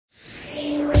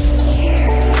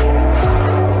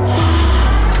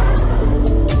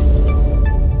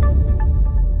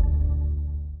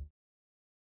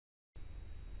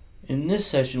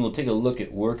session, we'll take a look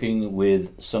at working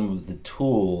with some of the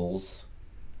tools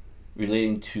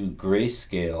relating to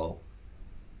grayscale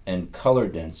and color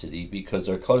density, because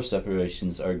our color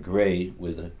separations are gray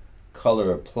with a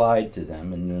color applied to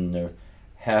them, and then they're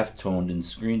half-toned and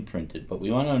screen printed. But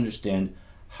we want to understand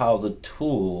how the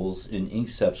tools in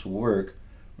InkSeps work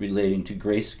relating to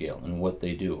grayscale and what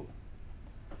they do.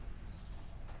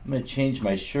 I'm going to change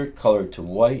my shirt color to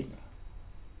white.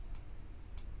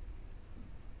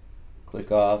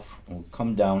 Click off, and we'll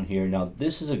come down here. Now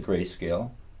this is a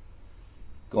grayscale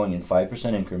going in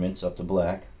 5% increments up to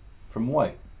black from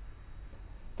white.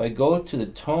 If I go to the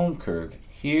tone curve,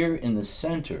 here in the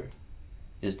center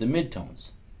is the midtones.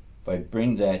 If I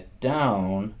bring that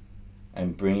down,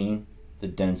 I'm bringing the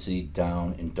density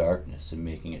down in darkness and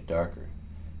making it darker.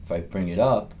 If I bring it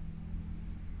up,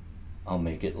 I'll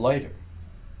make it lighter.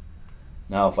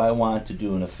 Now if I want to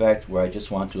do an effect where I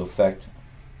just want to affect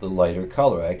the lighter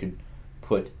color, I could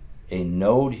put a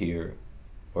node here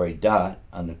or a dot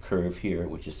on the curve here,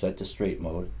 which is set to straight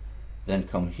mode, then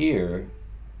come here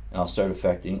and I'll start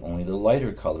affecting only the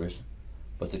lighter colors,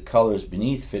 but the colors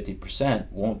beneath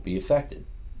 50% won't be affected.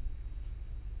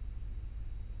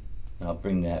 And I'll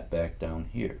bring that back down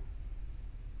here.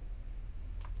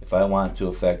 If I want to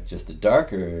affect just the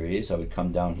darker areas, I would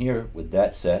come down here with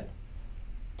that set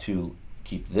to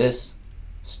keep this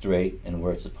straight and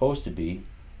where it's supposed to be,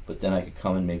 but then I could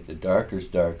come and make the darkers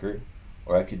darker,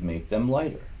 or I could make them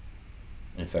lighter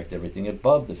and affect everything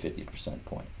above the 50%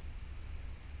 point.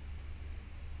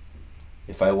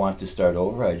 If I want to start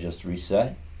over, I just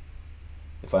reset.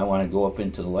 If I want to go up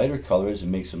into the lighter colors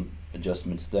and make some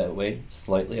adjustments that way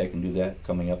slightly, I can do that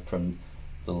coming up from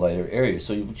the lighter area.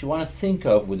 So what you want to think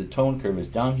of with the tone curve is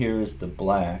down here is the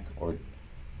black or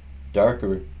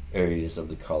darker areas of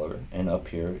the color, and up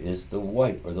here is the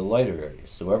white or the lighter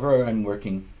areas. So wherever I'm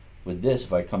working with this,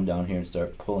 if I come down here and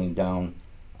start pulling down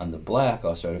on the black,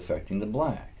 I'll start affecting the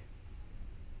black.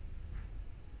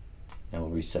 And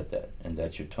we'll reset that, and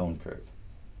that's your tone curve.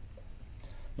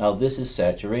 Now this is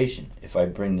saturation. If I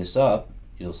bring this up,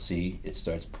 you'll see it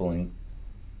starts pulling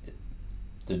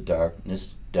the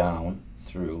darkness down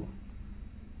through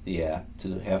the app to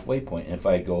the halfway point. And if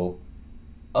I go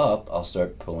up, I'll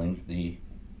start pulling the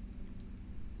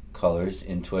colors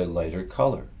into a lighter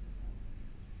color.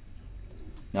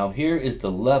 Now here is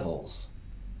the levels.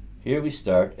 Here we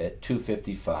start at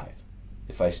 255.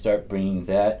 If I start bringing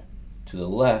that to the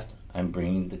left, I'm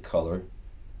bringing the color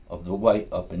of the white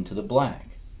up into the black.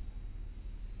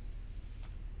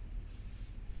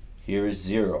 Here is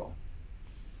 0.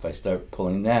 If I start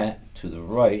pulling that to the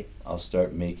right, I'll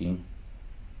start making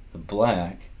the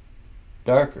black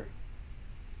darker.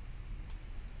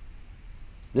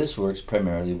 This works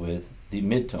primarily with the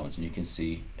midtones, and you can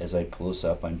see as I pull this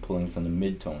up, I'm pulling from the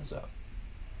midtones up.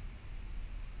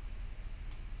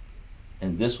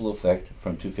 And this will affect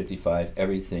from 255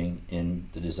 everything in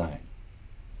the design,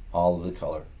 all of the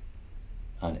color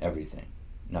on everything,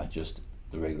 not just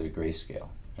the regular grayscale.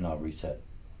 And I'll reset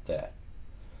that.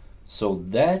 So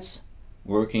that's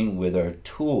working with our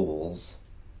tools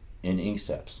in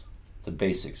InkSeps, the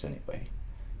basics anyway.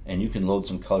 And you can load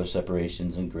some color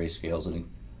separations and grayscales and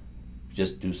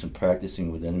just do some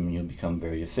practicing with them, and you'll become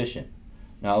very efficient.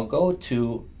 Now I'll go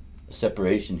to a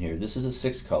separation here. This is a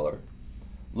 6 color.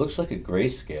 Looks like a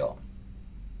grayscale.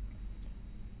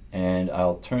 And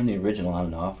I'll turn the original on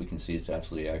and off. We can see it's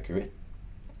absolutely accurate.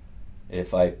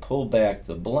 If I pull back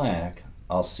the black,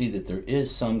 I'll see that there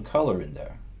is some color in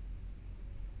there.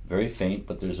 Very faint,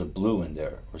 but there's a blue in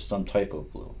there, or some type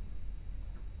of blue.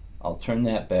 I'll turn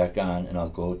that back on and I'll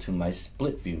go to my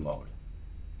split view mode.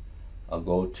 I'll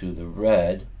go to the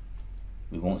red,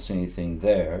 we won't see anything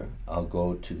there. I'll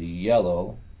go to the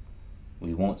yellow,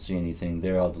 we won't see anything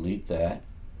there, I'll delete that.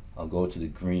 I'll go to the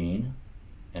green,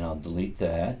 and I'll delete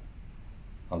that.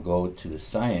 I'll go to the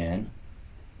cyan,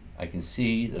 I can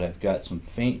see that I've got some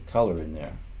faint color in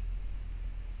there.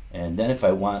 And then if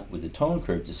I want with the tone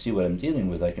curve to see what I'm dealing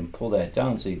with, I can pull that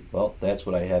down and see, well, that's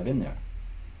what I have in there.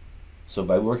 So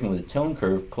by working with the tone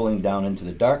curve, pulling down into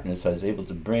the darkness, I was able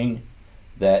to bring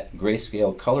that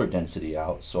grayscale color density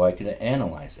out so I can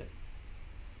analyze it.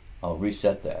 I'll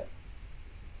reset that.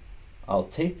 I'll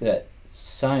take that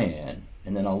cyan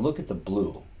and then I'll look at the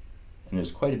blue, and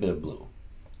there's quite a bit of blue.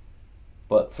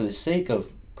 But for the sake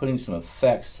of putting some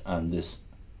effects on this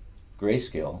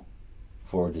grayscale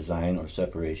for design or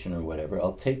separation or whatever,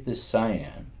 I'll take this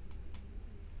cyan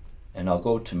and I'll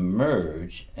go to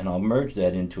merge, and I'll merge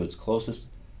that into its closest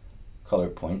color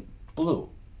point, blue.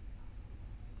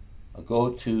 I'll go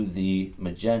to the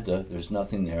magenta, there's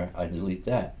nothing there, I delete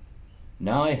that.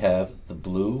 Now I have the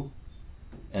blue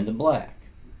and the black.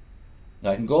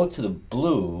 Now I can go to the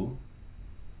blue,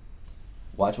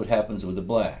 watch what happens with the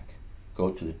black.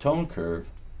 Go to the tone curve,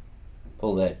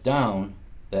 pull that down,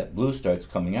 that blue starts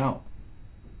coming out,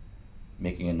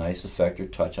 making a nice effect or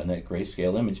touch on that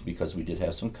grayscale image because we did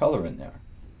have some color in there.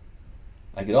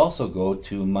 I could also go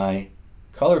to my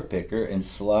color picker and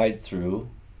slide through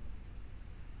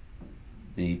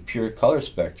the pure color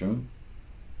spectrum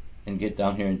and get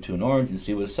down here into an orange and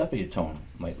see what a sepia tone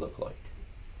might look like.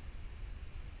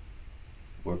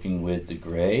 Working with the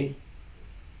gray,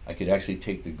 I could actually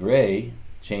take the gray,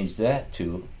 change that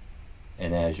to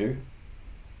an azure,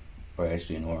 or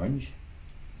actually an orange,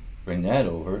 bring that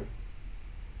over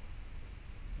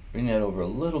a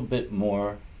little bit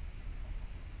more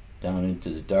down into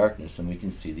the darkness, and we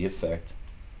can see the effect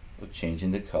of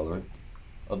changing the color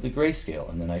of the grayscale.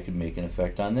 And then I could make an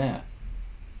effect on that,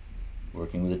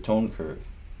 working with a tone curve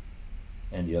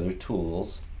and the other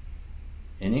tools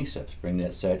in InkSeps. Bring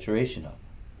that saturation up,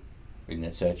 bring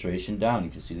that saturation down. You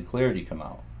can see the clarity come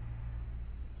out.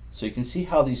 So you can see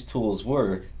how these tools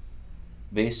work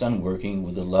based on working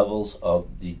with the levels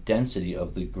of the density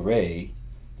of the gray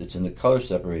that's in the color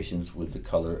separations with the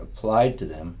color applied to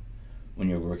them when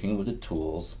you're working with the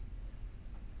tools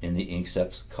in the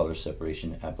InkSeps Color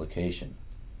Separation application.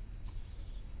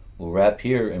 We'll wrap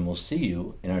here and we'll see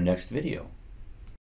you in our next video.